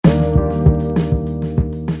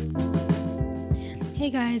Hey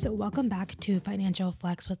guys, welcome back to Financial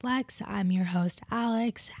Flex with Lex. I'm your host,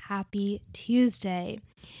 Alex. Happy Tuesday.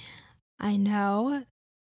 I know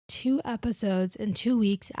 2 episodes in 2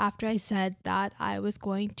 weeks after I said that I was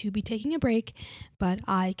going to be taking a break, but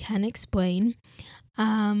I can explain.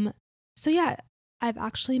 I've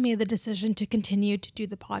actually made the decision to continue to do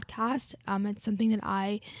the podcast. It's something that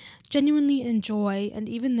I genuinely enjoy, and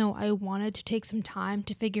even though I wanted to take some time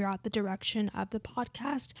to figure out the direction of the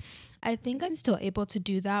podcast, I think I'm still able to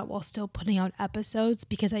do that while still putting out episodes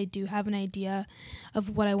because I do have an idea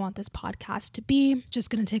of what I want this podcast to be.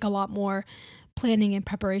 Just going to take a lot more planning and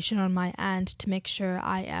preparation on my end to make sure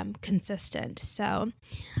I am consistent. So,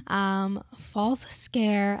 false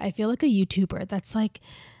scare. I feel like a YouTuber that's like,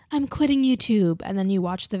 I'm quitting YouTube. And then you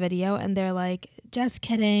watch the video and they're like, just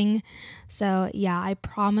kidding. So yeah, I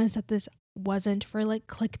promise that this wasn't for like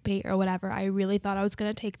clickbait or whatever. I really thought I was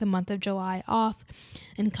going to take the month of July off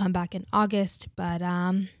and come back in August, but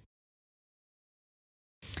I'm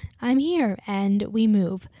here and we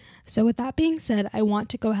move. So with that being said, I want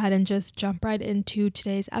to go ahead and just jump right into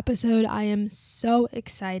today's episode. I am so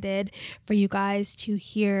excited for you guys to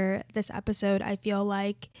hear this episode. I feel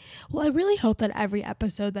like, I really hope that every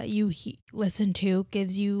episode that you listen to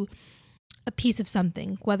gives you a piece of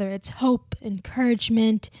something, whether it's hope,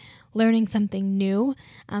 encouragement, learning something new.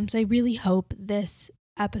 So I really hope this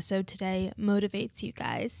episode today motivates you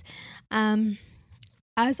guys.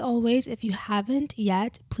 As always, if you haven't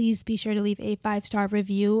yet, please be sure to leave a 5-star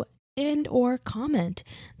review and or comment.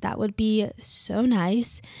 That would be so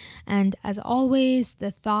nice. And as always,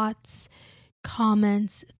 the thoughts,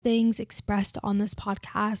 comments, things expressed on this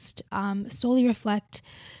podcast solely reflect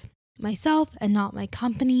myself and not my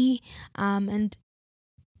company. And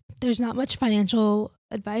there's not much financial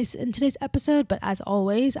advice in today's episode, but as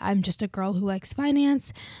always, I'm just a girl who likes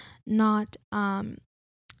finance, not a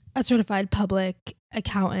certified public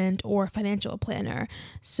accountant or financial planner.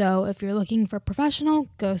 So if you're looking for a professional,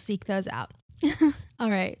 go seek those out. All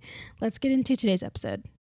right, let's get into today's episode.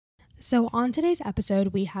 So on today's episode,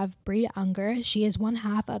 we have Brie Unger. She is one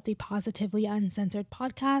half of the Positively Uncensored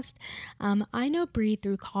podcast. I know Brie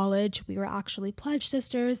through college. We were actually pledge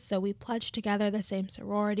sisters, so we pledged together the same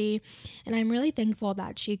sorority. And I'm really thankful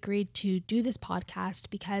that she agreed to do this podcast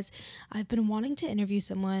because I've been wanting to interview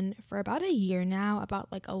someone for about a year now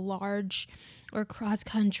about like a large or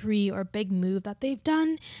cross-country or big move that they've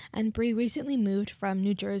done. And Brie recently moved from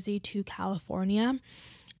New Jersey to California.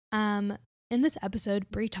 In this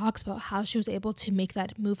episode, Brie talks about how she was able to make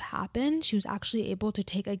that move happen. She was actually able to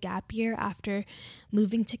take a gap year after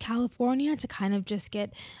moving to California to kind of just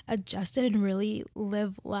get adjusted and really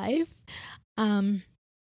live life. I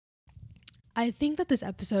think that this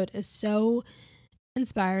episode is so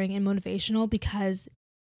inspiring and motivational because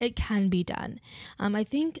it can be done. I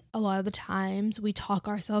think a lot of the times we talk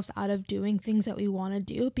ourselves out of doing things that we want to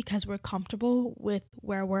do because we're comfortable with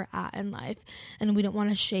where we're at in life and we don't want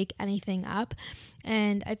to shake anything up.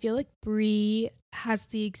 And I feel like Brie has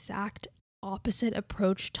the exact opposite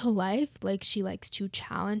approach to life. Like she likes to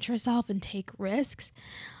challenge herself and take risks.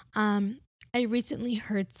 I recently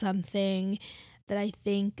heard something that I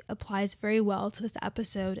think applies very well to this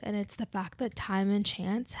episode, and it's the fact that time and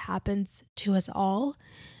chance happens to us all,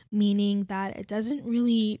 meaning that it doesn't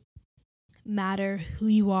really matter who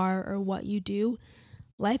you are or what you do.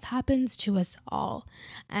 Life happens to us all,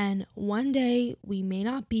 and one day we may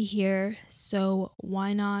not be here, so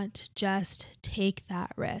why not just take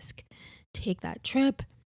that risk, take that trip,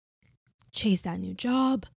 chase that new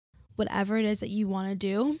job, whatever it is that you want to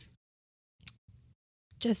do.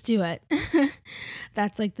 Just do it.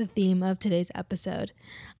 That's like the theme of today's episode.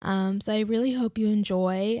 So I really hope you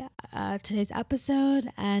enjoy today's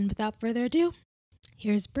episode. And without further ado,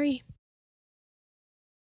 here's Brie.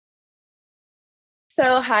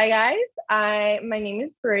 So hi guys, my name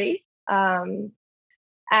is Brie.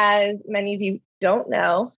 As many of you don't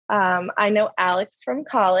know, I know Alex from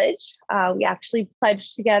college. We actually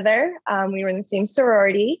pledged together. We were in the same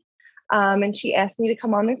sorority. And she asked me to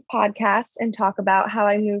come on this podcast and talk about how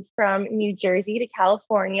I moved from New Jersey to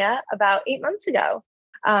California about 8 months ago.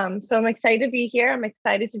 So I'm excited to be here. I'm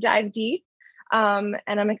excited to dive deep. And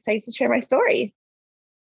I'm excited to share my story.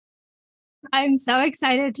 I'm so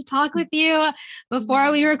excited to talk with you.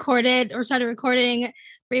 Before we started recording,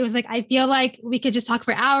 Brie was like, I feel like we could just talk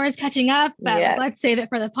for hours catching up, but let's save it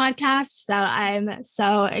for the podcast. So I'm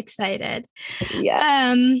so excited.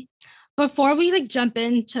 Yeah. Before we jump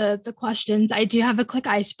into the questions, I do have a quick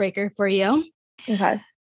icebreaker for you. Okay.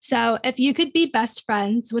 So if you could be best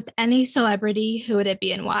friends with any celebrity, who would it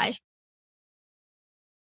be and why?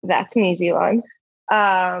 That's an easy one.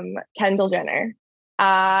 Kendall Jenner.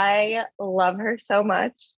 I love her so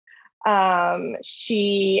much.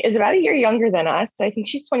 She is about a year younger than us. So I think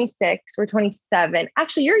she's 26. We're 27.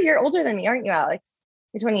 Actually, you're a year older than me, aren't you, Alex?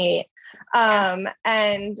 You're 28.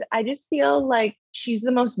 And I just feel like she's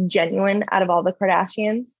the most genuine out of all the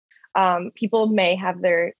Kardashians. People may have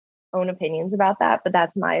their own opinions about that, but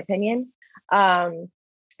that's my opinion.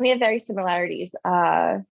 We have very similarities.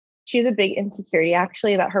 She has a big insecurity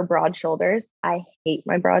actually about her broad shoulders. I hate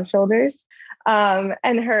my broad shoulders. And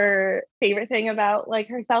her favorite thing about like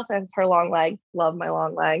herself is her long legs. Love my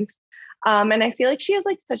long legs. And I feel like she has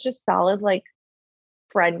like such a solid like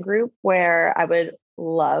friend group where I would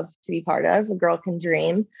love to be part of. A girl can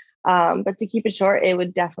dream. But to keep it short, it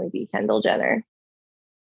would definitely be Kendall Jenner.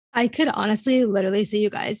 I could honestly literally see you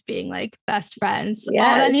guys being like best friends. Yes.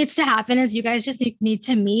 All that needs to happen is you guys just need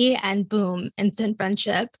to meet and boom, instant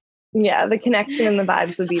friendship. Yeah, the connection and the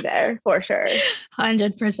vibes would be there for sure.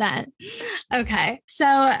 100%. Okay.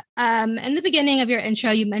 So in the beginning of your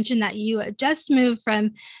intro, you mentioned that you just moved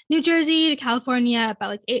from New Jersey to California about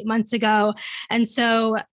like 8 months ago. And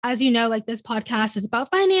so, as you know, like this podcast is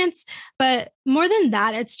about finance, but more than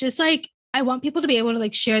that, it's just like, I want people to be able to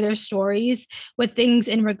like share their stories with things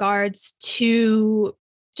in regards to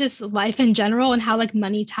just life in general and how like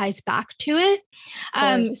money ties back to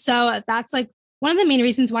it. So that's like one of the main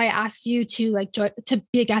reasons why I asked you to like to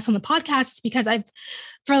be a guest on the podcast is because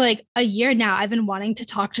for like a year now, I've been wanting to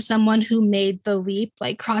talk to someone who made the leap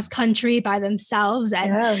like cross country by themselves.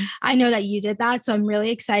 And I know that you did that. So I'm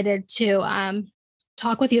really excited to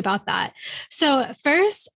talk with you about that. So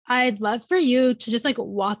first, I'd love for you to just like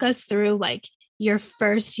walk us through like your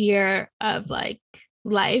first year of like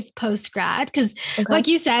life post grad, because like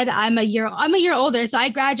you said, I'm a year older, so I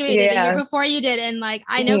graduated a year before you did, and like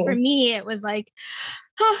I know for me it was like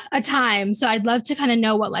a time. So I'd love to kind of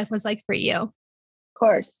know what life was like for you. Of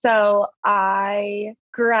course. So I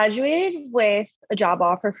graduated with a job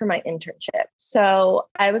offer for my internship. So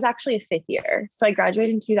I was actually a fifth year. So I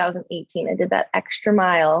graduated in 2018. I did that extra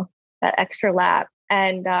mile, that extra lap.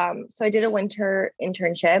 And so I did a winter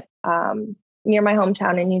internship near my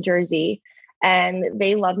hometown in New Jersey. And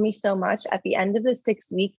they loved me so much. At the end of the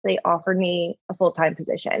 6 weeks, they offered me a full-time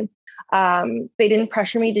position. They didn't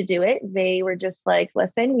pressure me to do it. They were just like,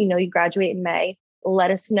 listen, we know you graduate in May.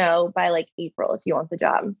 Let us know by like April if you want the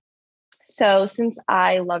job. So since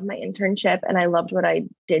I loved my internship and I loved what I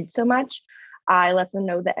did so much, I let them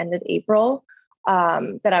know the end of April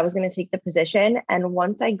that I was going to take the position. And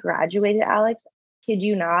once I graduated, Alex, kid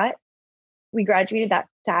you not, we graduated that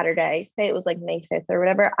Saturday, say it was like May 5th or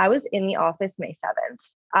whatever. I was in the office May 7th.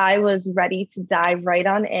 I was ready to dive right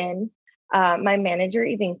on in. My manager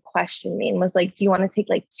even questioned me and was like, do you want to take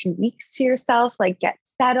like 2 weeks to yourself? Like get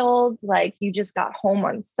settled? Like you just got home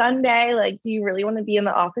on Sunday. Like, do you really want to be in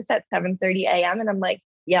the office at 7:30 a.m.? And I'm like,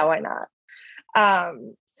 yeah, why not?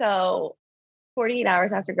 So 48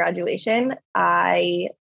 hours after graduation, I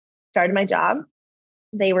started my job.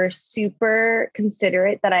 They were super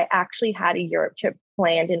considerate that I actually had a Europe trip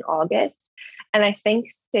planned in August. And I think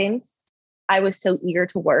since I was so eager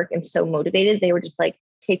to work and so motivated, they were just like,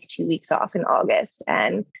 take 2 weeks off in August.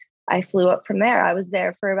 And I flew up from there. I was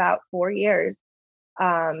there for about 4 years,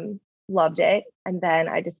 loved it. And then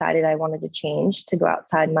I decided I wanted to change to go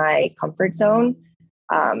outside my comfort zone.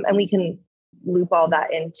 And we can loop all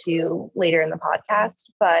that into later in the podcast.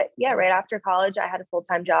 But yeah, right after college, I had a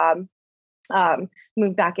full-time job.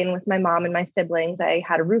 Moved back in with my mom and my siblings. I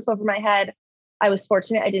had a roof over my head. I was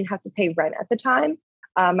fortunate I didn't have to pay rent at the time.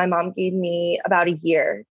 My mom gave me about a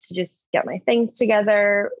year to just get my things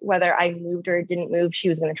together. Whether I moved or didn't move, she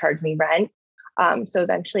was going to charge me rent. So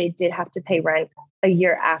eventually I did have to pay rent a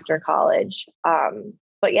year after college.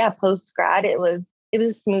 But yeah, post grad, it was a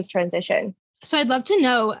smooth transition. So I'd love to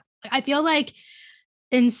know, I feel like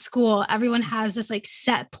in school, everyone has this like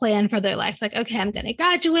set plan for their life. Like, okay, I'm going to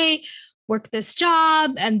graduate, work this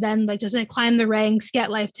job, and then like just like climb the ranks,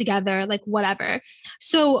 get life together, like whatever.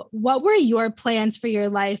 So what were your plans for your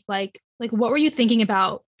life? Like what were you thinking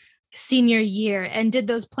about senior year? And did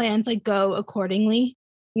those plans like go accordingly?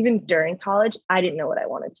 Even during college, I didn't know what I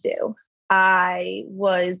wanted to do. I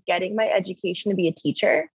was getting my education to be a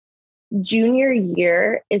teacher. Junior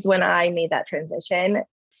year is when I made that transition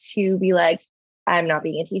to be like, I'm not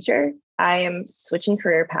being a teacher. I am switching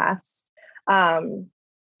career paths.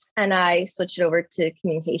 And I switched it over to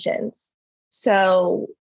communications. So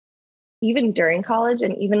even during college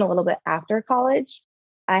and even a little bit after college,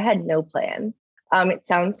 I had no plan. It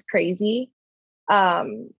sounds crazy,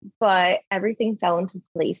 but everything fell into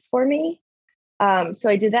place for me. So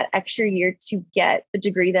I did that extra year to get the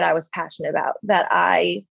degree that I was passionate about, that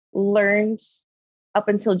I learned up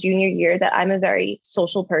until junior year that I'm a very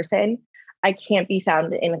social person. I can't be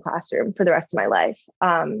found in a classroom for the rest of my life.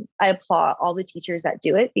 I applaud all the teachers that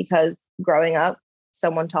do it because growing up,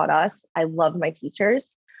 someone taught us. I loved my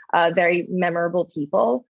teachers, very memorable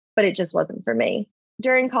people, but it just wasn't for me.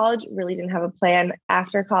 During college, really didn't have a plan.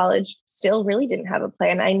 After college, still really didn't have a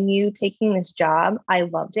plan. I knew taking this job, I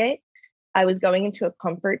loved it. I was going into a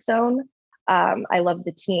comfort zone. I loved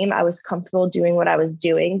the team. I was comfortable doing what I was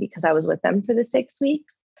doing because I was with them for the 6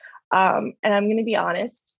 weeks. And I'm going to be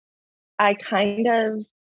honest, I kind of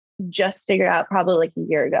just figured out probably like a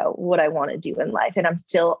year ago what I want to do in life. And I'm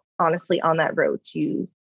still honestly on that road to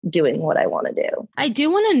doing what I want to do. I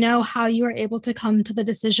do want to know how you were able to come to the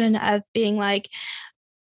decision of being like,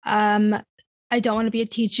 I don't want to be a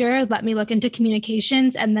teacher. Let me look into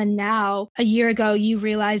communications. And then now, a year ago, you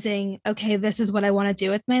realizing, okay, this is what I want to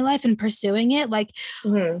do with my life and pursuing it. Like,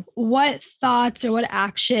 what thoughts or what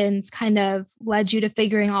actions kind of led you to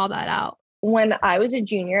figuring all that out? When I was a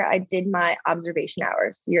junior, I did my observation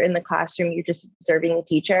hours. You're in the classroom, you're just observing the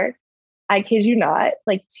teacher. I kid you not,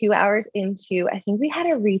 like 2 hours into, I think we had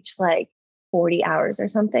to reach like 40 hours or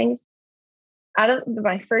something. Out of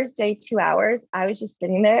my first day, 2 hours, I was just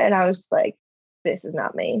sitting there and I was just like, this is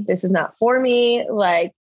not me. This is not for me.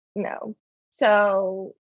 Like, no.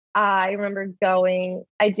 So I remember going,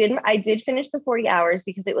 I did finish the 40 hours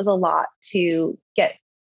because it was a lot to get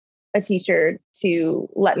a teacher to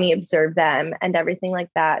let me observe them and everything like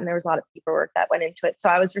that. And there was a lot of paperwork that went into it. So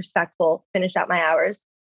I was respectful, finished out my hours,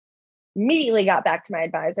 immediately got back to my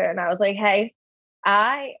advisor. And I was like, hey,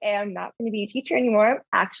 I am not going to be a teacher anymore. I'm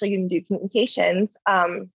actually going to do communications.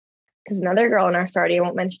 Because another girl in our sorority, I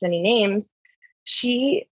won't mention any names,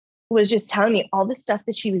 she was just telling me all the stuff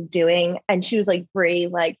that she was doing. And she was like, Brie,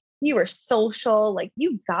 like, you are social, like,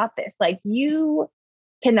 you got this, like, you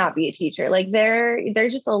cannot be a teacher. Like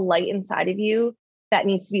there's just a light inside of you that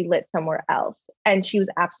needs to be lit somewhere else. And she was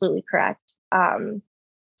absolutely correct.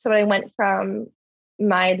 So when I went from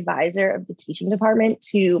my advisor of the teaching department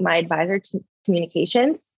to my advisor to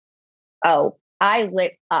communications, oh, I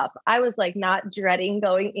lit up. I was like not dreading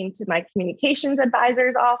going into my communications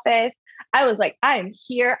advisor's office. I was like, I'm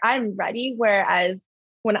here, I'm ready. Whereas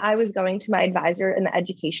when I was going to my advisor in the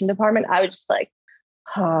education department, I was just like,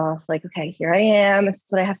 oh, like, okay, here I am. This is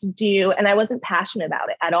what I have to do. And I wasn't passionate about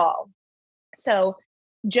it at all. So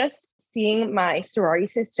just seeing my sorority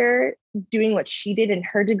sister doing what she did in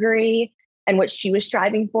her degree and what she was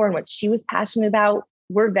striving for and what she was passionate about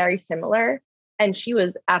were very similar. And she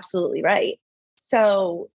was absolutely right.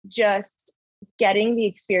 So just getting the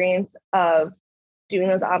experience of doing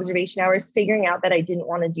those observation hours, figuring out that I didn't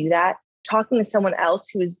want to do that, talking to someone else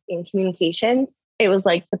who was in communications, it was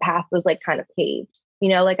like the path was like kind of paved. You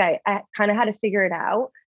know, like I kind of had to figure it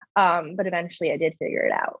out. But eventually I did figure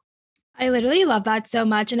it out. I literally love that so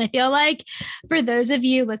much. And I feel like for those of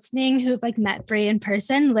you listening who've like met Brie in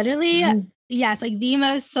person, literally, yes, like the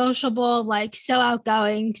most sociable, like so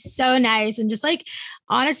outgoing, so nice. And just like,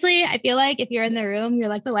 honestly, I feel like if you're in the room, you're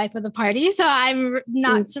like the life of the party. So I'm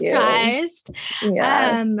not surprised.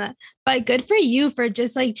 Yeah. But good for you for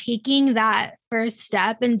just like taking that first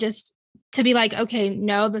step and just to be like, okay,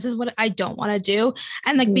 no, this is what I don't want to do.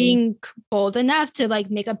 And like being bold enough to like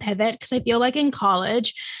make a pivot. Cause I feel like in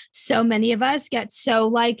college, so many of us get so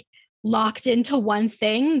like locked into one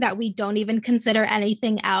thing that we don't even consider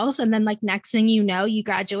anything else. And then like next thing you know, you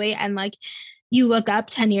graduate and like you look up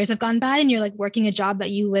 10 years have gone by and you're like working a job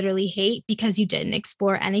that you literally hate because you didn't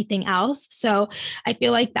explore anything else. So I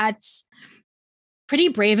feel like that's pretty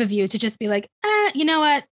brave of you to just be like, you know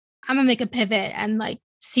what? I'm gonna make a pivot and like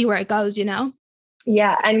see where it goes, you know?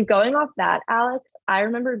 Yeah. And going off that, Alex, I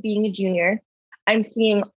remember being a junior. I'm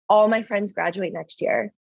seeing all my friends graduate next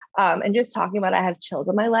year. And just talking about, I have chills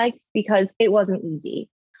on my legs because it wasn't easy.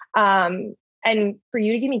 And for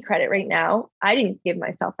you to give me credit right now, I didn't give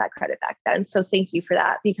myself that credit back then. So thank you for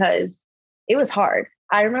that because it was hard.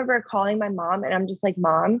 I remember calling my mom and I'm just like,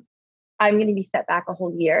 Mom, I'm going to be set back a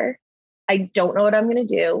whole year. I don't know what I'm going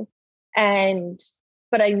to do.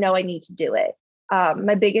 But I know I need to do it.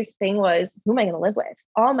 My biggest thing was, who am I going to live with?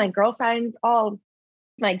 All my girlfriends, all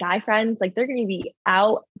my guy friends, like they're going to be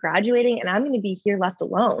out graduating and I'm going to be here left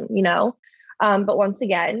alone, you know? But once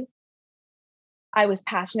again, I was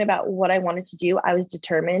passionate about what I wanted to do. I was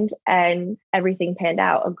determined and everything panned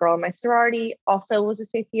out. A girl in my sorority also was a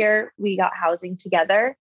fifth year. We got housing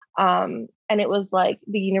together. And it was like,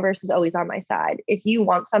 the universe is always on my side. If you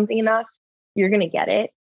want something enough, you're going to get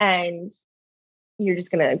it. And you're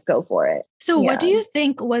just going to go for it. So what do you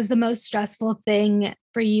think was the most stressful thing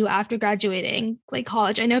for you after graduating, like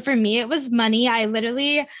college? I know for me, it was money. I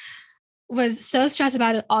literally was so stressed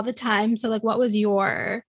about it all the time. So like, what was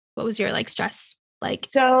your like stress like?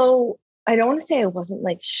 So I don't want to say I wasn't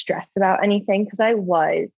like stressed about anything because I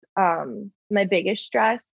was. My biggest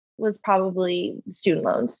stress was probably student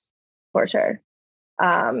loans for sure.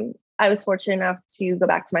 I was fortunate enough to go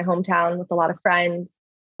back to my hometown with a lot of friends,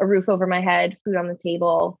 a roof over my head, food on the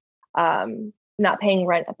table, not paying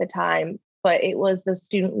rent at the time. But it was those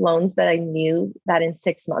student loans that I knew that in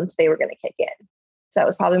 6 months they were going to kick in. So that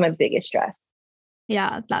was probably my biggest stress.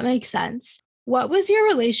 Yeah, that makes sense. What was your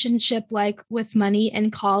relationship like with money in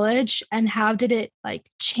college, and how did it like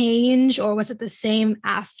change, or was it the same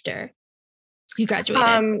after you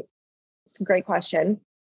graduated? It's a great question.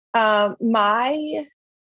 My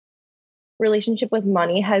relationship with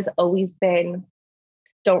money has always been,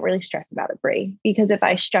 don't really stress about it, Brie, because if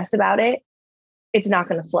I stress about it, it's not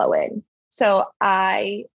going to flow in. So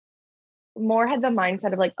I more had the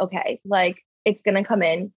mindset of like, okay, like it's going to come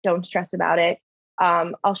in. Don't stress about it.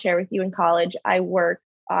 I'll share with you in college. I worked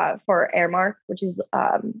for Airmark, which is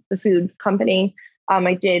the food company.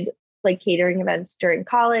 I did like catering events during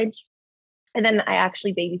college. And then I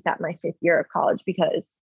actually babysat my 5th year of college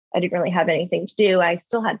because I didn't really have anything to do. I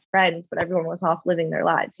still had friends, but everyone was off living their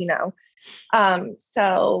lives, you know?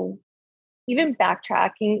 So even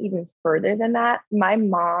backtracking even further than that, my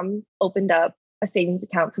mom opened up a savings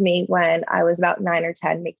account for me when I was about 9 or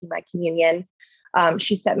 10, making my communion.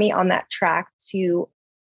 She set me on that track to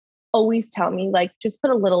always tell me, like, just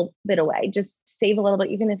put a little bit away, just save a little bit,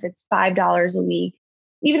 even if it's $5 a week,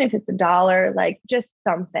 even if it's $1, like just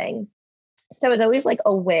something. So I was always like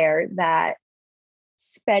aware that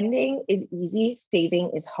spending is easy,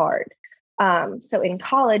 saving is hard. So in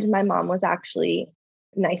college, my mom was actually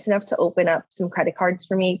nice enough to open up some credit cards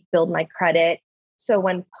for me, build my credit. So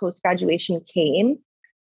when post-graduation came,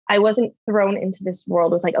 I wasn't thrown into this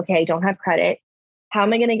world with like, okay, I don't have credit. How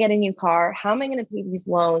am I going to get a new car? How am I going to pay these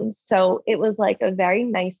loans? So it was like a very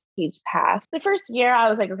nice page path. The first year I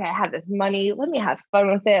was like, okay, I have this money. Let me have fun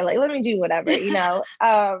with it. Like, let me do whatever, you know?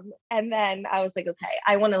 And then I was like, okay,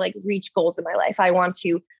 I want to like reach goals in my life. I want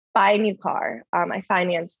to buy a new car. I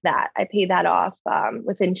financed that. I paid that off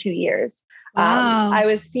within 2 years. Wow. I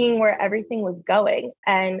was seeing where everything was going.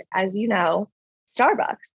 And as you know,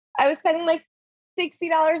 Starbucks, I was spending like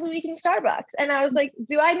 $60 a week in Starbucks. And I was like,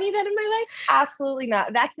 do I need that in my life? Absolutely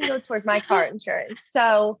not. That can go towards my car insurance.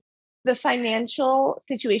 So the financial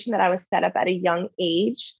situation that I was set up at a young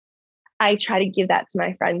age, I try to give that to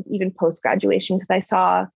my friends, even post-graduation, because I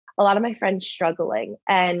saw a lot of my friends struggling.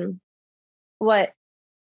 And what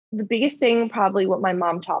the biggest thing, probably what my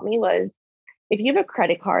mom taught me was, if you have a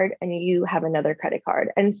credit card and you have another credit card,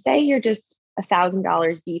 and say you're just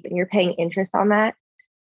 $1,000 deep and you're paying interest on that,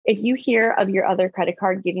 if you hear of your other credit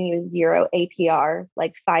card giving you a 0 APR,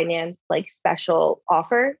 like finance, like special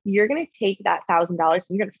offer, you're going to take that $1,000 and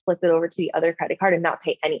you're going to flip it over to the other credit card and not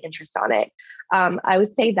pay any interest on it. I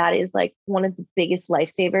would say that is like one of the biggest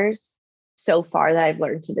lifesavers so far that I've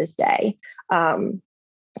learned to this day. A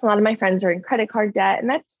lot of my friends are in credit card debt, and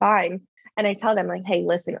that's fine. And I tell them like, hey,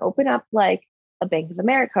 listen, open up like a Bank of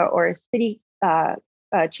America or a Citi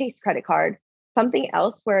Chase credit card, something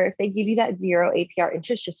else where if they give you that 0 APR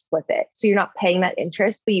interest, just flip it. So you're not paying that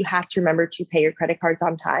interest, but you have to remember to pay your credit cards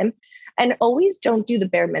on time. And always don't do the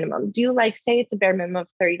bare minimum. Do like, say it's a bare minimum of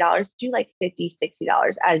 $30, do like $50,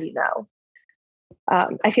 $60, as you know.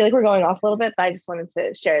 I feel like we're going off a little bit, but I just wanted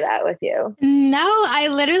to share that with you. No, I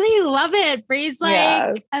literally love it. Bree's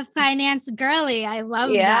like a finance girly. I love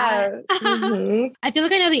that. Mm-hmm. I feel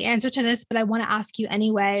like I know the answer to this, but I want to ask you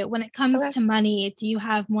anyway. When it comes to money, do you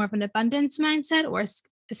have more of an abundance mindset or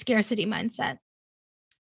a scarcity mindset?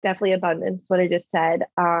 Definitely abundance, what I just said.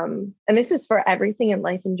 And this is for everything in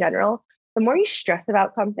life in general. The more you stress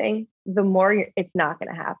about something, the more it's not going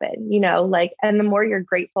to happen, you know, like, and the more you're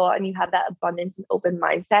grateful and you have that abundance and open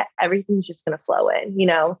mindset, everything's just going to flow in, you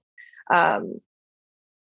know?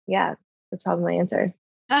 Yeah, that's probably my answer.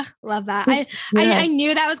 Oh, love that. I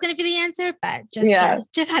knew that was going to be the answer, but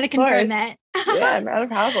just had to confirm it. Yeah, not a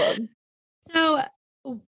problem. So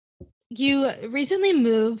you recently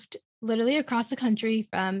moved literally across the country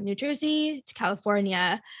from New Jersey to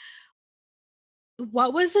California.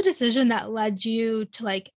 What was the decision that led you to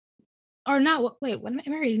like, or not, wait, am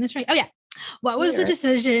I reading this right? Oh yeah. What was the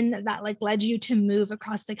decision that like led you to move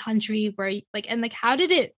across the country where like, and like, how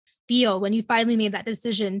did it feel when you finally made that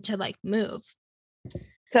decision to like move?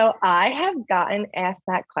 So I have gotten asked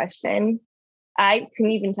that question. I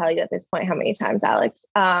couldn't even tell you at this point how many times, Alex.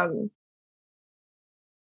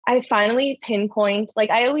 I finally pinpoint,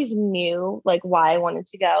 like I always knew like why I wanted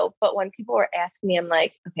to go, but when people were asking me, I'm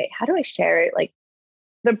like, okay, how do I share it like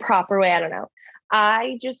the proper way? I don't know.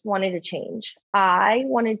 I just wanted to change. I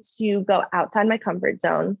wanted to go outside my comfort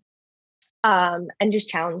zone, and just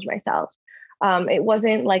challenge myself. It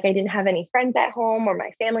wasn't like I didn't have any friends at home or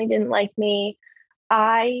my family didn't like me.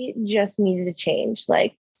 I just needed to change.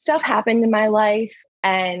 Like stuff happened in my life,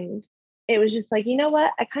 and it was just like, you know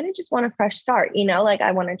what? I kind of just want a fresh start, like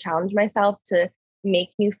I want to challenge myself to make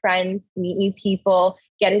new friends, meet new people,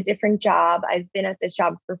 get a different job. I've been at this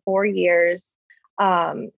job for 4 years.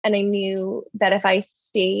 And I knew that if I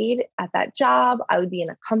stayed at that job, I would be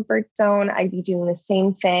in a comfort zone. I'd be doing the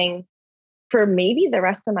same thing for maybe the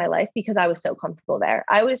rest of my life because I was so comfortable there.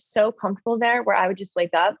 I was so comfortable there where I would just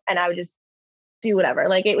wake up and I would just do whatever.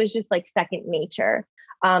 Like it was just like second nature.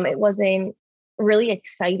 It wasn't really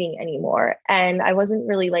exciting anymore. And I wasn't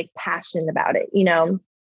really like passionate about it,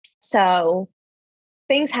 So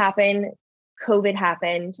things happened, COVID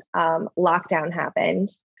happened, lockdown happened.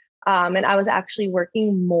 And I was actually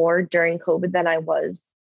working more during COVID than I was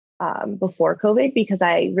before COVID because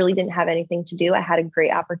I really didn't have anything to do. I had a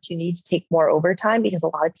great opportunity to take more overtime because a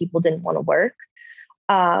lot of people didn't want to work.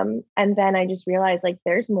 And then I just realized like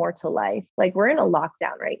there's more to life. Like we're in a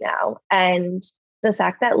lockdown right now. And the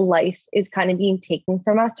fact that life is kind of being taken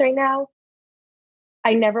from us right now,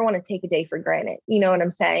 I never want to take a day for granted. You know what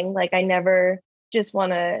I'm saying? Like I never just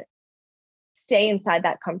want to stay inside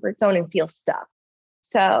that comfort zone and feel stuck.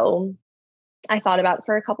 So I thought about it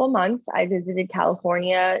for a couple of months. I visited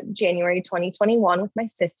California, January 2021 with my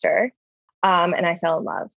sister, and I fell in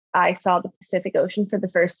love. I saw the Pacific Ocean for the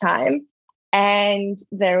first time, and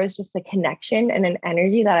there was just a connection and an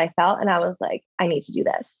energy that I felt. And I was like, I need to do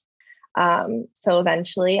this. So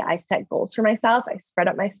eventually I set goals for myself. I spread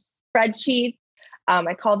up my spreadsheets.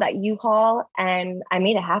 I called that U-Haul and I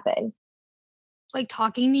made it happen. Like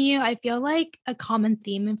talking to you, I feel like a common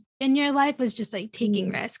theme in your life was just like taking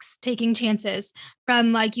risks, taking chances,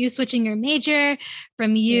 from like you switching your major,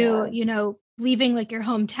 from you, leaving like your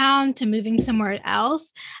hometown to moving somewhere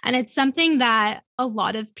else. And it's something that a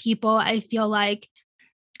lot of people, I feel like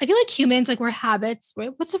humans, like we're habits.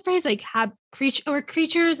 What's the phrase? Like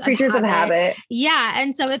creatures of habit. Yeah.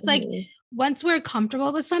 And so it's like, once we're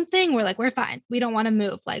comfortable with something, we're like, we're fine. We don't want to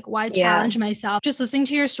move. Like, why challenge myself? Just listening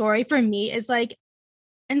to your story for me is like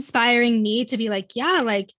inspiring me to be like, yeah,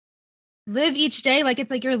 like live each day. Like,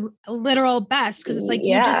 it's like your literal best. Cause it's like,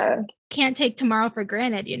 you just can't take tomorrow for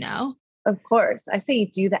granted, Of course. I say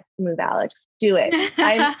do that move, Alex. Do it.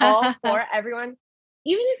 I'm all for everyone.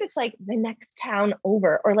 Even if it's like the next town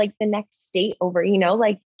over or like the next state over,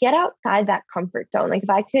 like get outside that comfort zone. Like if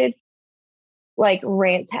I could like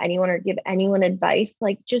rant to anyone or give anyone advice,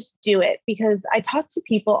 like just do it. Because I talk to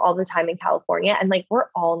people all the time in California and like we're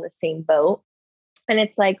all in the same boat. And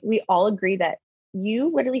it's like we all agree that you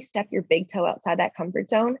literally step your big toe outside that comfort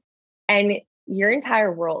zone and your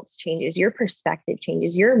entire world changes, your perspective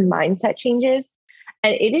changes, your mindset changes.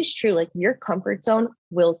 And it is true, like your comfort zone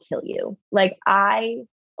will kill you. Like I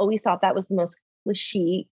always thought that was the most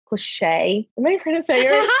cliche. Am I trying to say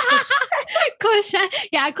it? Cliche.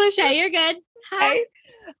 Yeah, cliche. You're good. Right?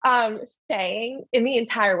 Saying in the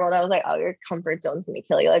entire world, I was like, oh, your comfort zone's gonna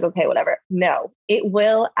kill you. Like, okay, whatever. No, it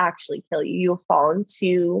will actually kill you. You'll fall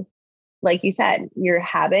into, like you said, your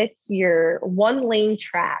habits, your one lane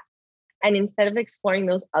track. And instead of exploring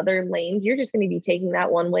those other lanes, you're just going to be taking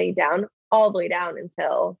that one way down, all the way down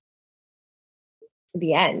until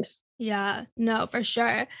the end. Yeah, no, for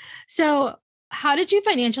sure. So how did you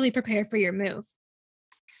financially prepare for your move?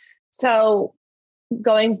 So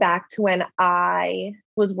going back to when I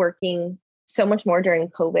was working so much more during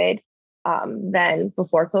COVID than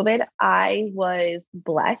before COVID, I was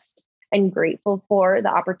blessed and grateful for the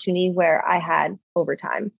opportunity where I had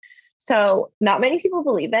overtime. So not many people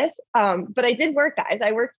believe this, but I did work, guys.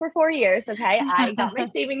 I worked for 4 years. Okay. I got my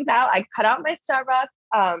savings out. I cut out my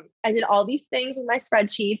Starbucks. I did all these things with my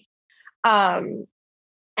spreadsheets. And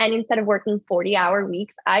instead of working 40-hour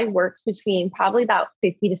weeks, I worked between probably about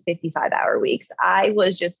 50 to 55-hour weeks. I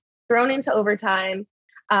was just thrown into overtime.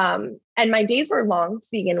 And my days were long to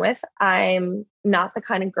begin with. I'm not the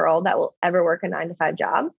kind of girl that will ever work a 9-to-5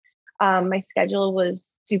 job. My schedule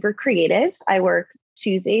was super creative. I work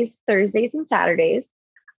Tuesdays, Thursdays, and Saturdays,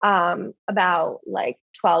 about like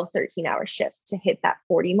 12, 13-hour shifts to hit that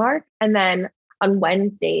 40 mark. And then on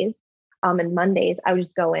Wednesdays and Mondays, I would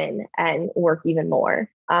just go in and work even more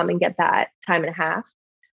and get that time and a half.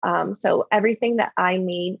 So everything that I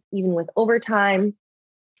made, even with overtime,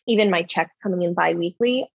 even my checks coming in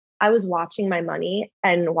biweekly, I was watching my money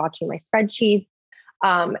and watching my spreadsheets.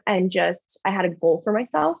 And just, I had a goal for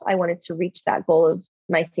myself. I wanted to reach that goal of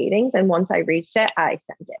my savings. And once I reached it, I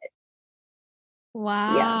sent it.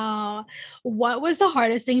 Wow. Yeah. What was the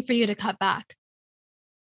hardest thing for you to cut back?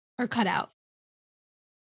 or cut out?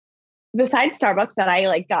 Besides Starbucks that I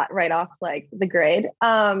like got right off like the grid,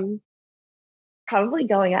 probably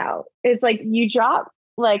going out. It's like you drop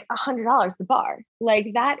like $100 the bar.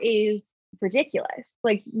 Like that is ridiculous.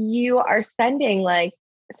 Like you are spending like,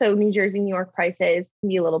 so New Jersey, New York prices can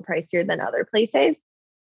be a little pricier than other places.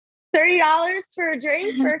 $30 for a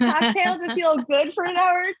drink, for a cocktail to feel good for an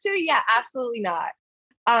hour or two? Yeah, absolutely not.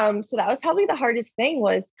 So that was probably the hardest thing,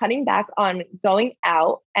 was cutting back on going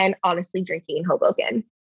out and honestly drinking in Hoboken.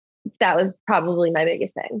 That was probably my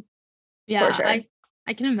biggest thing. Yeah, sure. I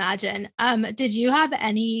can imagine. Did you have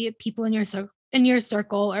any people in your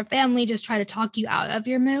circle or family just try to talk you out of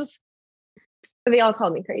your move? They all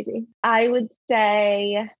called me crazy. I would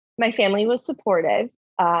say my family was supportive.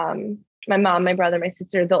 My mom, my brother, my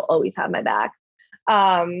sister, they'll always have my back.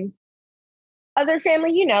 Other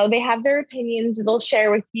family, you know, they have their opinions. They'll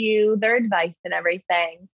share with you their advice and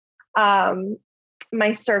everything.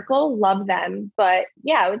 My circle, love them. But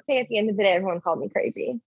yeah, I would say at the end of the day, everyone called me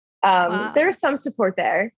crazy. Wow. There was some support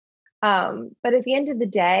there. But at the end of the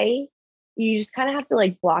day, you just kind of have to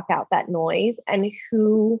like block out that noise and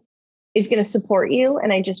who is going to support you.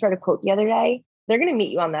 And I just read a quote the other day. They're going to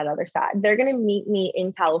meet you on that other side. They're going to meet me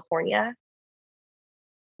in California,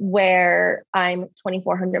 where I'm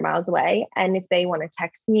 2,400 miles away. And if they want to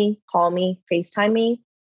text me, call me, FaceTime me,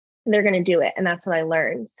 they're going to do it. And that's what I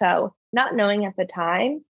learned. So not knowing at the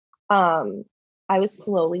time, I was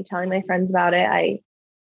slowly telling my friends about it. I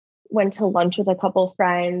went to lunch with a couple of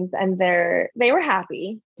friends and they were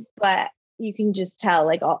happy, but you can just tell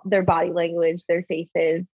like all their body language, their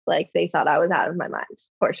faces, like they thought I was out of my mind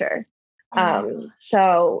for sure.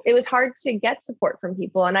 So it was hard to get support from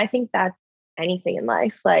people. And I think that's anything in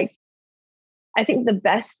life. Like, I think the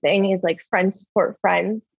best thing is like friends support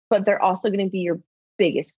friends, but they're also going to be your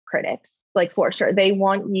biggest critics. Like for sure, they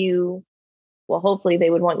want you, well, hopefully they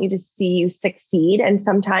would want you to see you succeed. And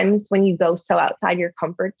sometimes when you go so outside your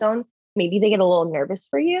comfort zone, maybe they get a little nervous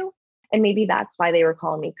for you. And maybe that's why they were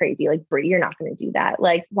calling me crazy. Like, Brie, you're not going to do that.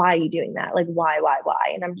 Like, why are you doing that? Like, why?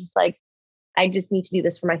 And I'm just like, I just need to do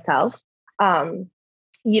this for myself.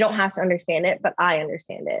 You don't have to understand it, but I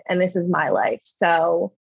understand it. And this is my life.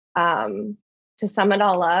 So to sum it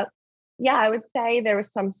all up, yeah, I would say there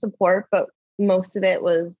was some support, but most of it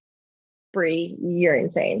was, Brie, you're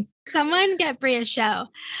insane. Someone get Brie a show.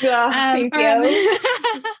 Yeah, thank you.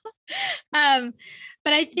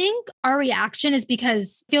 But I think our reaction is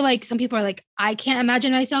because I feel like some people are like, I can't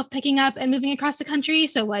imagine myself picking up and moving across the country.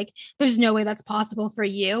 So like, there's no way that's possible for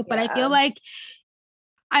you. But I feel like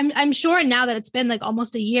I'm sure now that it's been like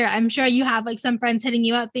almost a year, I'm sure you have like some friends hitting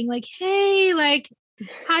you up being like, hey, like,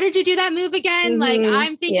 how did you do that move again? Like,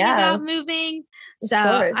 I'm thinking about moving.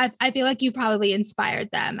 So I feel like you probably inspired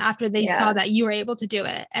them after they saw that you were able to do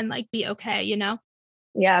it and like be okay, you know?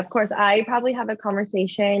 Yeah, of course. I probably have a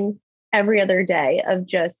conversation every other day of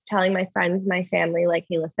just telling my friends, my family, like,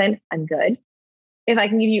 hey, listen, I'm good. If I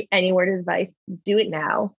can give you any word of advice, do it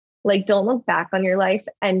now. Like, don't look back on your life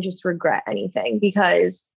and just regret anything,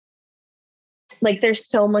 because like there's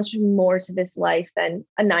so much more to this life than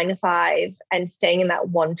a 9 to 5 and staying in that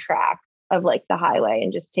one track of like the highway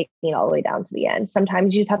and just taking it all the way down to the end.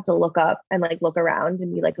 Sometimes you just have to look up and like look around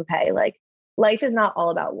and be like, okay, like life is not all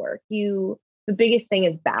about work. The biggest thing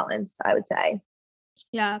is balance, I would say.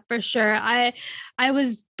 Yeah, for sure. I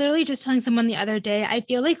was literally just telling someone the other day, I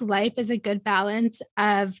feel like life is a good balance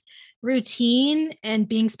of routine and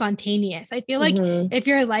being spontaneous. I feel like if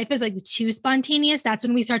your life is like too spontaneous, that's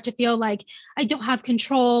when we start to feel like I don't have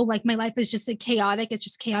control. Like my life is just like chaotic. It's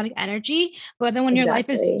just chaotic energy. But then when your life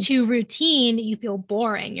is too routine, you feel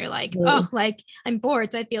boring. You're like, oh, like I'm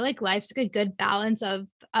bored. So I feel like life's like a good balance of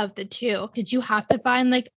the two. Did you have to find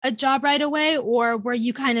like a job right away, or were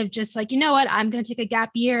you kind of just like, you know what, I'm going to take a gap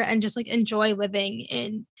year and just like enjoy living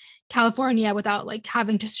in California without like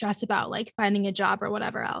having to stress about like finding a job or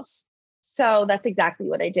whatever else? So that's exactly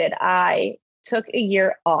what I did. I took a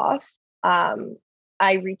year off.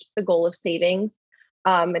 I reached the goal of savings,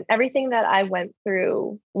 and everything that I went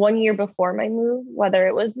through 1 year before my move, whether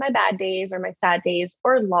it was my bad days or my sad days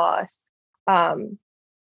or loss, I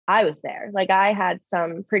was there. Like I had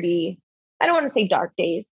some pretty, I don't want to say dark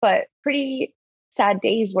days, but pretty sad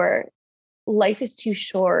days where life is too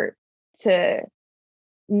short to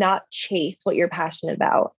not chase what you're passionate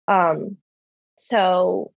about.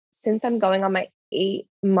 So since I'm going on my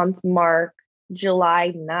 8-month mark,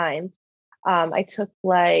 July 9th, I took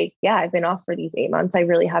I've been off for these 8 months. I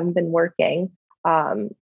really haven't been working.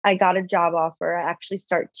 I got a job offer. I actually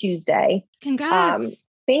start Tuesday. Congrats.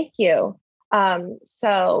 Thank you.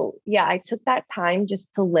 So yeah, I took that time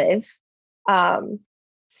just to live.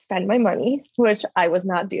 spend my money, which I was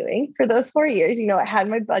not doing for those 4 years. I had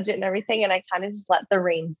my budget and everything, and I kind of just let the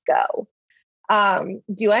reins go.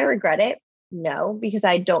 Do I regret it? No, because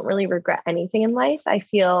I don't really regret anything in life. I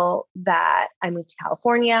feel that I moved to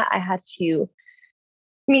California. I had to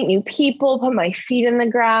meet new people, put my feet in the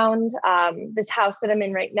ground. This house that I'm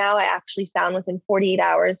in right now, I actually found within 48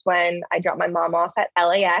 hours when I dropped my mom off at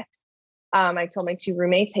LAX. I told my 2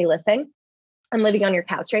 roommates, hey, listen, I'm living on your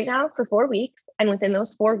couch right now for 4 weeks. And within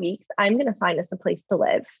those 4 weeks, I'm going to find us a place to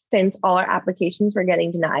live since all our applications were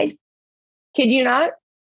getting denied. Kid you not,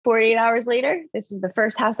 48 hours later, this was the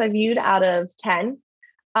first house I viewed out of 10.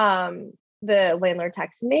 The landlord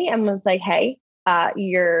texted me and was like, hey,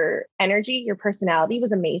 your energy, your personality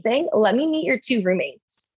was amazing. Let me meet your 2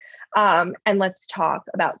 roommates. And let's talk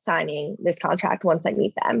about signing this contract once I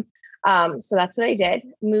meet them. So that's what I did.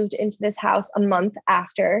 Moved into this house a month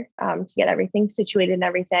after to get everything situated and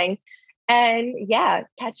everything. And yeah,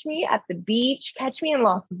 catch me at the beach, catch me in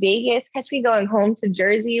Las Vegas, catch me going home to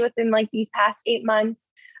Jersey within like these past 8 months,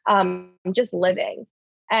 just living.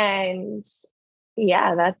 And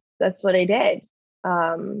yeah, that's what I did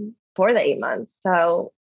for the 8 months.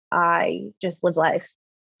 So I just lived life.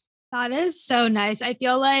 That is so nice. I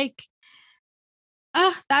feel like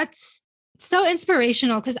that's so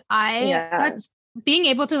inspirational because that's being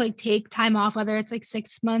able to like take time off, whether it's like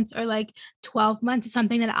 6 months or like 12 months, is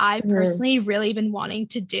something that I personally really been wanting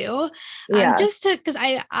to do. Just to, because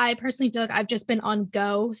I personally feel like I've just been on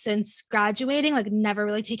go since graduating, like never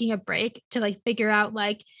really taking a break to like figure out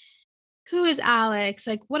like, who is Alex?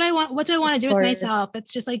 Like what do I want to do with myself?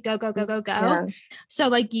 It's just like go. Yeah. So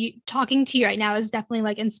like you talking to you right now is definitely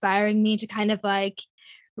like inspiring me to kind of like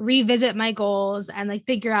revisit my goals and like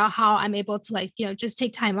figure out how I'm able to like, just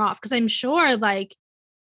take time off. Cause I'm sure like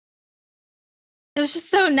it was just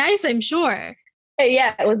so nice, I'm sure.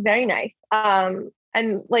 Yeah, it was very nice. And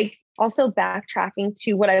like also backtracking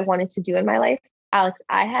to what I wanted to do in my life, Alex,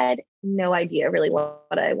 I had no idea really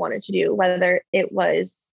what I wanted to do, whether it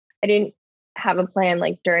was, I didn't have a plan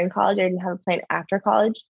like during college. I didn't have a plan after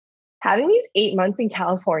college. Having these 8 months in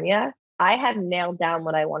California, I have nailed down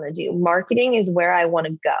what I want to do. Marketing is where I want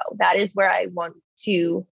to go. That is where I want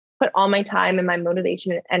to put all my time and my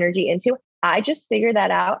motivation and energy into. I just figured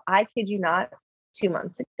that out. I kid you not, 2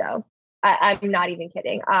 months ago. I'm not even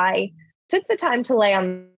kidding. I took the time to lay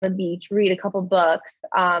on the beach, read a couple books,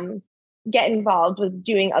 get involved with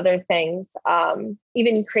doing other things,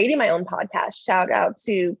 even creating my own podcast. Shout out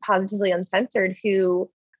to Positively Uncensored,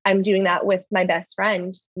 who I'm doing that with my best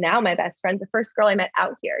friend, the first girl I met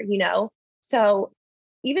out here, So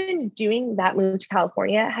even doing that move to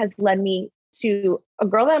California has led me to a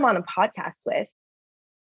girl that I'm on a podcast with,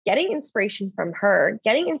 getting inspiration from her,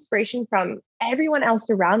 getting inspiration from everyone else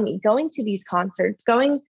around me, going to these concerts,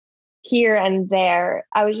 going here and there.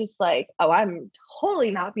 I was just like, oh, I'm totally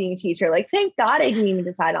not being a teacher. Like, thank God I didn't even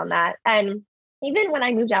decide on that. And even when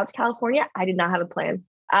I moved out to California, I did not have a plan.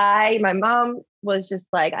 My mom was just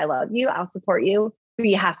like, I love you, I'll support you, but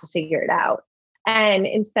you have to figure it out. And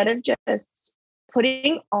instead of just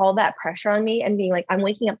putting all that pressure on me and being like, I'm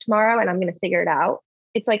waking up tomorrow and I'm going to figure it out,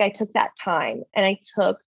 it's like I took that time and I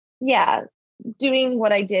took, doing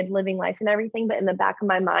what I did, living life and everything. But in the back of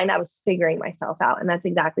my mind, I was figuring myself out. And that's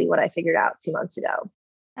exactly what I figured out 2 months ago.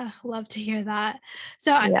 Love to hear that.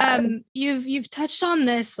 So you've touched on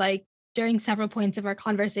this like during several points of our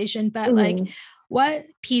conversation, but like, what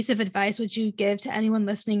piece of advice would you give to anyone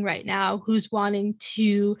listening right now who's wanting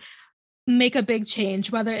to make a big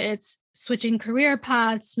change, whether it's switching career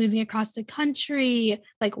paths, moving across the country,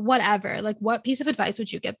 like whatever, like what piece of advice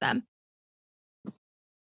would you give them?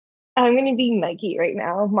 I'm going to be Nike right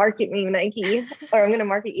now. Market me, Nike, or I'm going to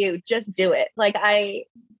market you. Just do it. Like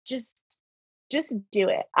just do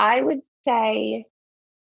it. I would say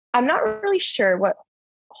I'm not really sure what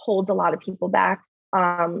holds a lot of people back.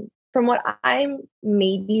 From what I'm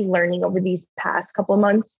maybe learning over these past couple of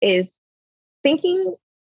months is thinking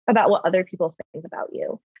about what other people think about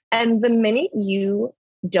you. And the minute you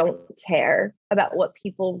don't care about what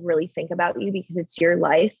people really think about you because it's your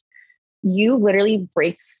life, you literally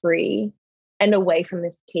break free and away from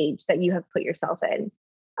this cage that you have put yourself in.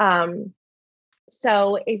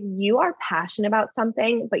 So if you are passionate about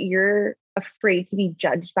something, but you're afraid to be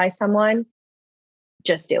judged by someone,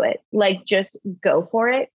 just do it. Like, just go for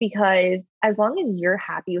it, because as long as you're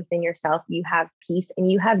happy within yourself, you have peace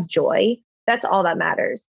and you have joy, that's all that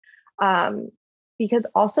matters. Because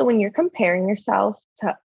also when you're comparing yourself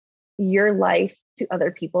to your life to other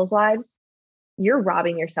people's lives, you're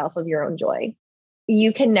robbing yourself of your own joy.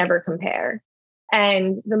 You can never compare.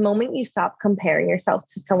 And the moment you stop comparing yourself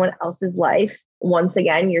to someone else's life, once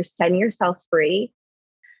again, you're setting yourself free.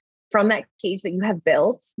 from that cage that you have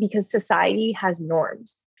built, because society has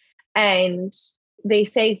norms. And they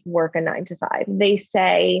say work a 9 to 5. They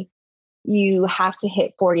say you have to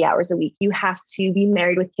hit 40 hours a week. You have to be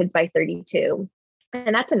married with kids by 32.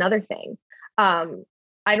 And that's another thing.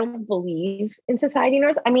 I don't believe in society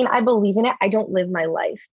norms. I mean, I believe in it. I don't live my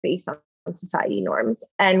life based on society norms.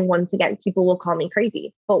 And once again, people will call me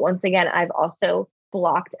crazy. But once again, I've also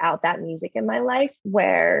blocked out that music in my life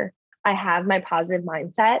where I have my positive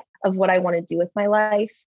mindset of what I want to do with my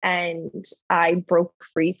life. And I broke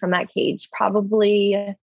free from that cage probably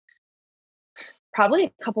a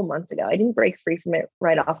couple months ago. I didn't break free from it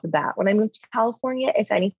right off the bat. When I moved to California,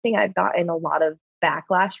 if anything, I've gotten a lot of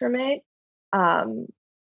backlash from it.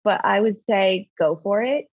 But I would say go for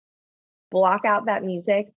it. Block out that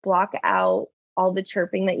music, block out all the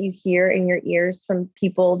chirping that you hear in your ears from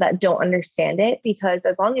people that don't understand it, because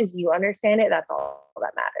as long as you understand it, that's all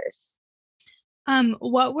that matters.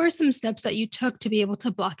 What were some steps that you took to be able to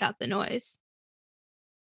block out the noise?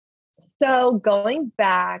 So going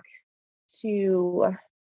back to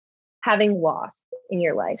having loss in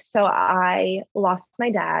your life. So I lost my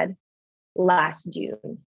dad last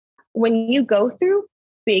June. When you go through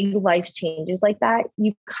big life changes like that,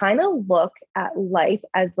 you kind of look at life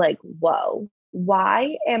as like, whoa,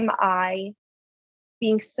 why am I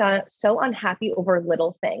being so unhappy over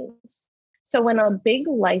little things? So when a big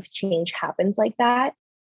life change happens like that,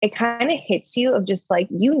 it kind of hits you of just like,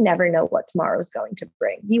 you never know what tomorrow is going to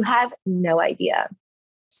bring. You have no idea.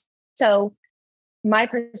 So my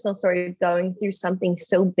personal story of going through something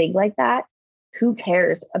so big like that, who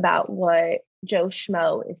cares about what Joe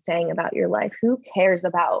Schmo is saying about your life? Who cares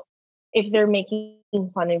about if they're making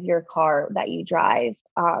fun of your car that you drive?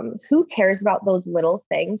 Who cares about those little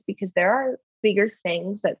things? Because there are bigger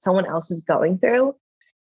things that someone else is going through.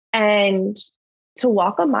 And to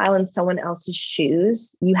walk a mile in someone else's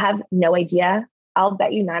shoes, you have no idea. I'll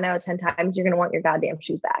bet you 9 out of 10 times you're going to want your goddamn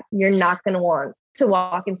shoes back. You're not going to want to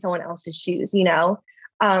walk in someone else's shoes, you know?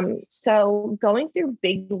 So going through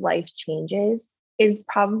big life changes is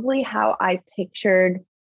probably how I pictured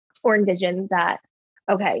or envisioned that,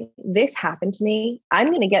 okay, this happened to me. I'm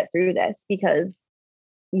going to get through this because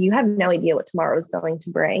you have no idea what tomorrow is going to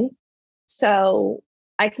bring. So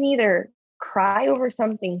I can either cry over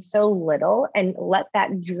something so little and let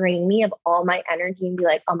that drain me of all my energy and be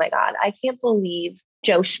like, oh my God, I can't believe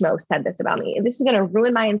Joe Schmo said this about me. This is going to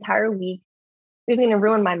ruin my entire week. This is going to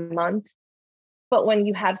ruin my month. But when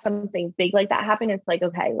you have something big like that happen, it's like,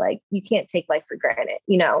 okay, like you can't take life for granted,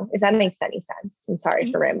 you know, if that makes any sense. I'm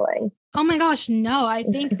sorry for rambling. Oh my gosh, no, I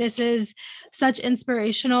think this is such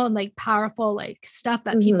inspirational and like powerful, like stuff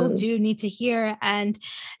that people do need to hear. And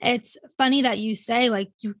it's funny that you say like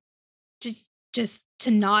you just to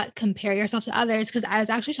not compare yourself to others. Cause I was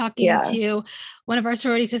actually talking to one of our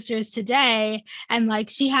sorority sisters today, and like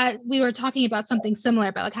we were talking about something similar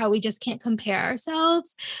about like how we just can't compare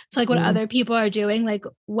ourselves to like what other people are doing. Like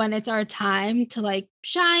when it's our time to like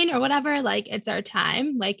shine or whatever, like it's our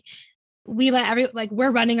time. Like we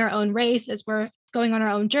we're running our own race as we're going on our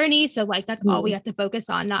own journey. So like, that's all we have to focus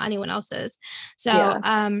on, not anyone else's. So,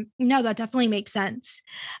 no, that definitely makes sense.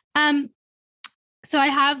 So I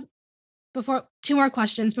have two more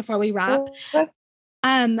questions before we wrap.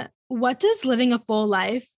 What does living a full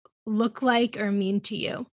life look like or mean to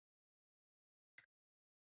you?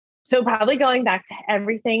 So probably going back to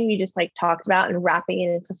everything we just like talked about and wrapping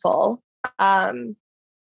it into full.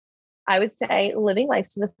 I would say living life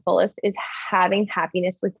to the fullest is having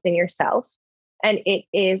happiness within yourself. And it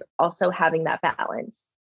is also having that balance.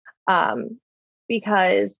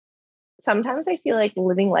 Because sometimes I feel like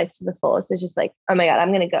living life to the fullest is just like, oh my God, I'm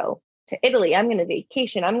going to go to Italy. I'm going to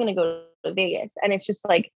vacation. I'm going to go to Vegas. And it's just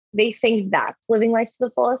like, they think that's living life to the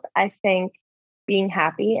fullest. I think being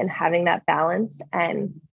happy and having that balance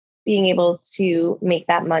and being able to make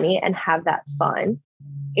that money and have that fun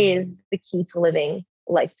is the key to living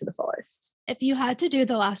life to the fullest. If you had to do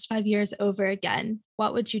the last 5 years over again,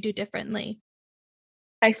 what would you do differently?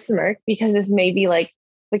 I smirk because this may be like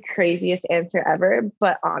the craziest answer ever,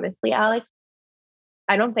 but honestly, Alex,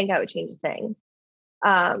 I don't think I would change a thing.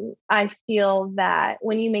 I feel that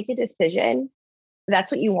when you make a decision,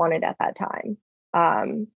 that's what you wanted at that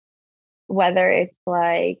time. Whether it's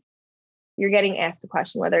like you're getting asked a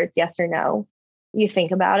question, whether it's yes or no, you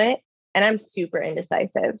think about it. And I'm super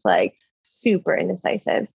indecisive.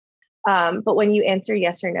 But when you answer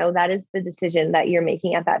yes or no, that is the decision that you're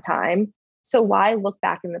making at that time. So why look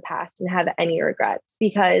back in the past and have any regrets?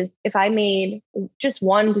 Because if I made just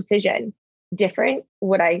one decision different,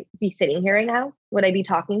 would I be sitting here right now? Would I be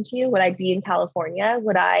talking to you? Would I be in California?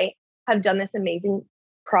 Would I have done this amazing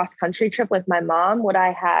cross-country trip with my mom, would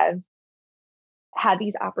I have had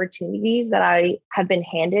these opportunities that I have been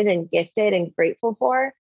handed and gifted and grateful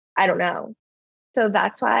for? I don't know. So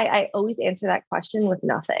that's why I always answer that question with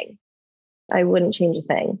nothing. I wouldn't change a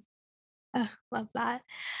thing. Oh, love that.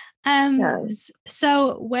 Yeah.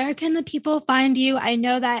 So where can the people find you? I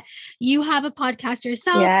know that you have a podcast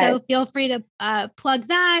yourself, Yes. so feel free to plug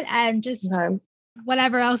that and just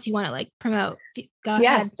whatever else you want to like promote. Go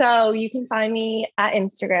ahead. So you can find me at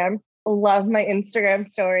Instagram. Love my Instagram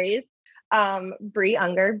stories. Brie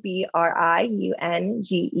Unger,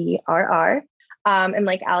 BriUngerr. And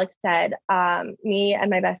like Alex said, me and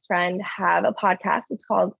my best friend have a podcast. It's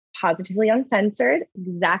called Positively Uncensored,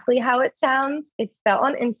 exactly how it sounds. It's spelled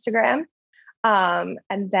on Instagram.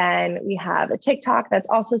 And then we have a TikTok that's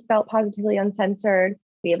also spelled Positively Uncensored.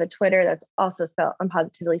 We have a Twitter that's also spelled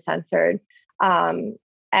Unpositively Censored.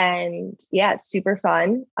 And yeah, it's super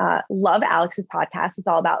fun. Love Alex's podcast. It's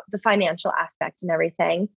all about the financial aspect and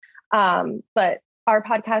everything. But our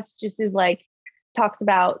podcast just is like, talks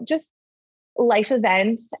about just life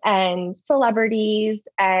events and celebrities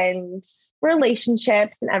and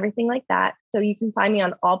relationships and everything like that. So you can find me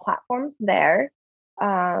on all platforms there.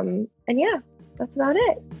 And yeah, that's about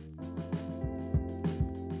it.